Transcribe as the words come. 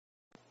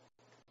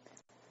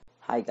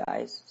Hi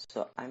guys,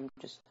 so I'm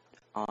just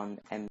on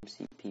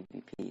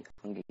MCPVP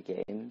Hunger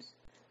Games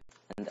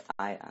and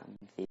I am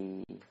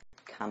the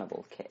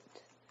Cannibal Kit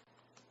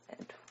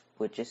and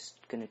we're just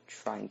going to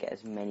try and get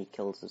as many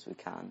kills as we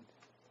can,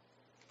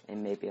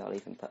 and maybe I'll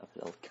even put up a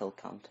little kill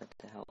counter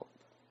to help.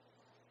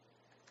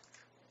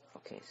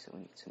 Okay, so we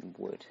need some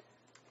wood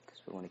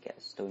because we want to get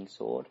a stone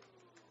sword.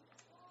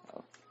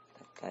 Oh,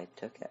 that guy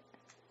took it.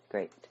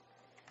 Great.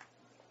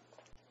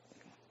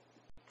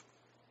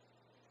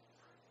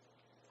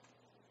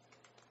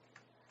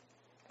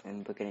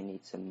 And we're going to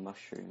need some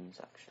mushrooms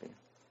actually.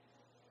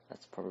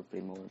 That's probably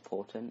more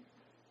important.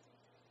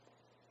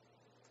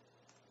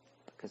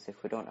 Because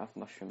if we don't have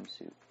mushroom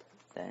soup,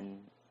 then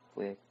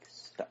we're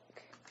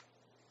stuck.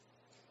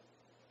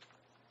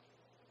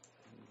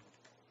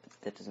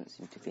 There doesn't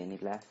seem to be any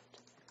left.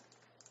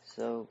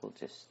 So we'll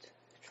just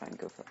try and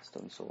go for that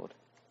stone sword.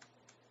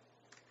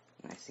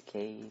 Nice a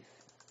cave.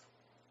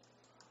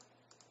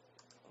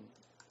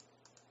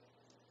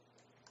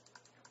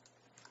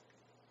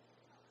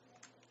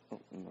 Oh,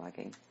 I'm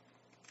lagging.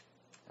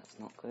 That's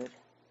not good.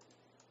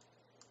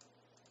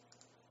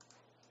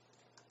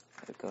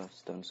 There we go,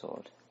 stone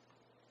sword.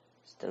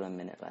 Still a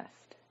minute left.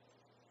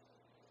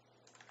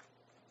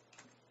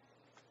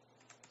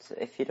 So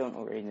if you don't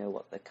already know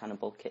what the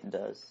Cannibal Kit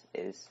does,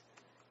 is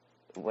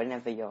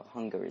whenever your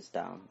hunger is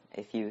down,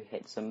 if you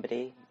hit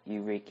somebody,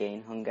 you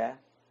regain hunger,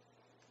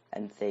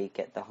 and they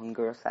get the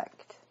hunger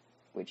effect,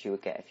 which you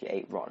would get if you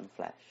ate rotten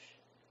flesh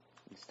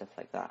and stuff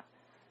like that.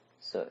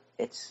 So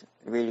it's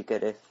really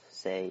good if,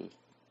 say,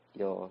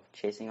 you're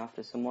chasing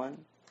after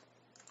someone,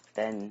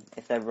 then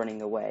if they're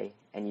running away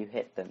and you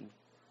hit them,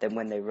 then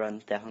when they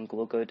run, their hunger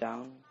will go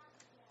down,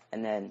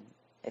 and then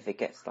if it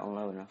gets down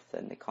low enough,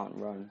 then they can't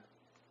run,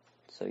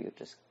 so you'll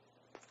just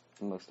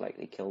most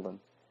likely kill them,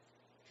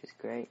 which is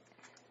great.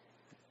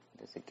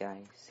 There's a guy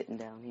sitting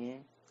down here.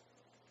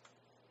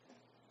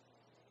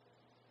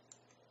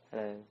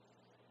 Hello.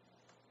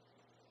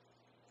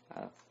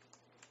 Oh, well,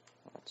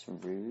 that's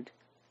rude.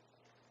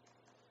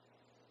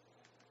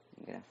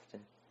 I'm gonna have to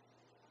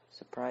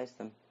surprise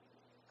them.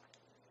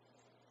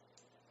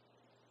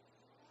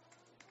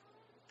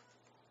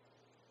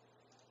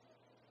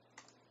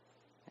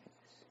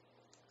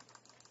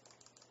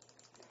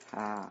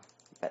 Ah,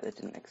 bet they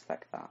didn't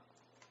expect that.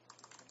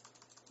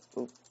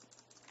 Oh,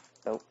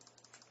 oh,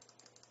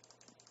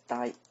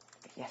 die,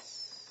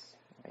 yes.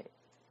 Right,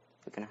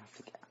 we're gonna have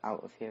to get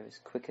out of here as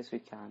quick as we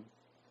can.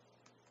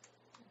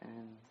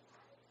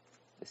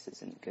 This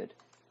isn't good.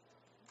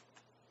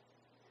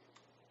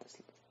 There's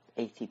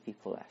 80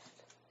 people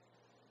left.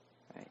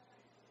 Right,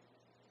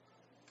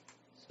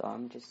 so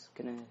I'm just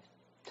gonna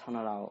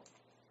tunnel out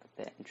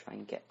a bit and try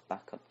and get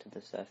back up to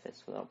the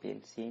surface without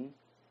being seen.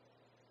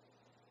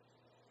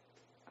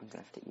 I'm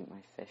gonna have to eat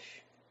my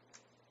fish.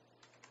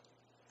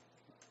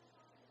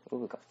 Oh,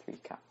 we got 3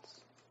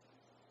 cats.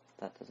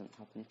 That doesn't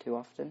happen too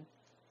often.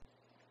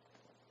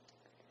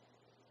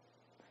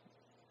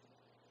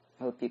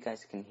 I hope you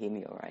guys can hear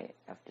me alright.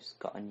 I've just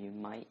got a new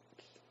mic.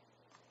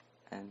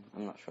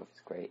 I'm not sure if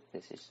it's great.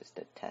 This is just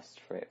a test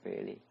for it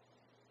really.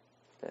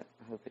 But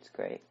I hope it's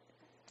great.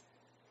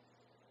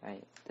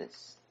 Right,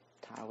 there's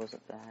towers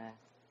up there.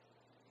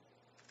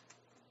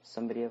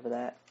 Somebody over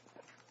there.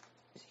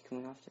 Is he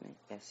coming after me?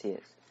 Yes, he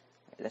is.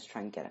 Right, let's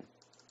try and get him.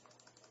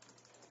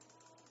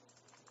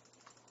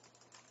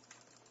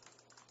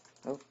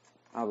 Oh,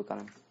 we got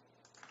him.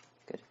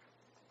 Good.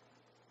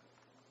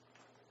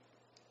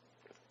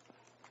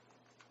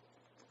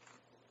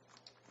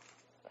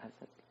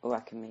 Oh, I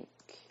can make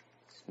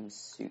some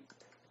soup.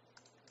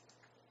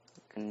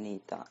 I'm gonna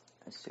need that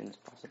as soon as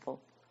possible.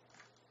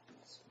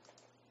 Let's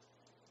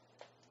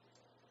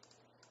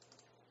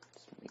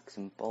make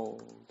some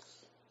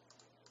bowls.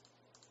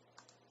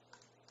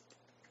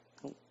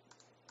 Oh,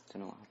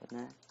 don't know what happened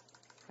there.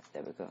 Right,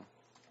 there we go.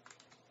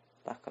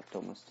 Back up to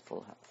almost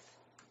full health.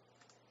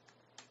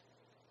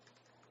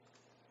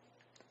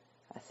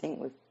 I think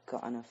we've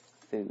got enough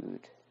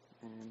food.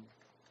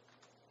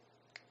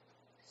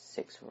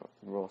 6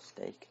 raw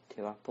steak,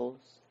 2 apples.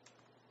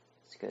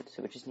 It's good.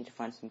 So we just need to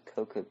find some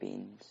cocoa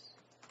beans,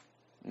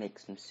 make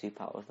some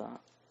soup out of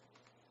that.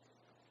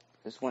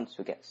 Because once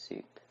we get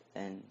soup,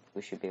 then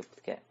we should be able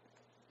to get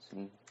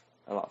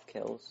a lot of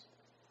kills.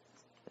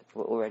 But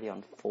we're already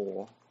on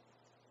 4,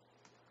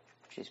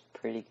 which is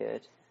pretty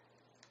good.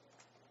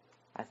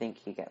 I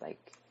think you get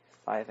like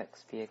 5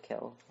 XP a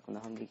kill on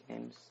the Hunger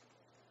Games,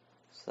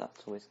 so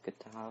that's always good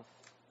to have.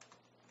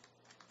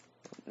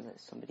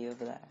 There's somebody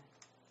over there.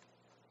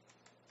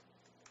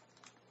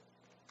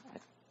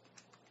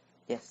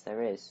 Yes,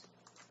 there is.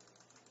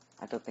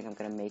 I don't think I'm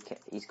going to make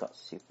it. He's got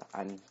soup.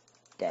 I'm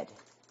dead.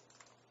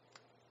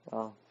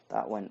 Well,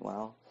 that went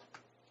well.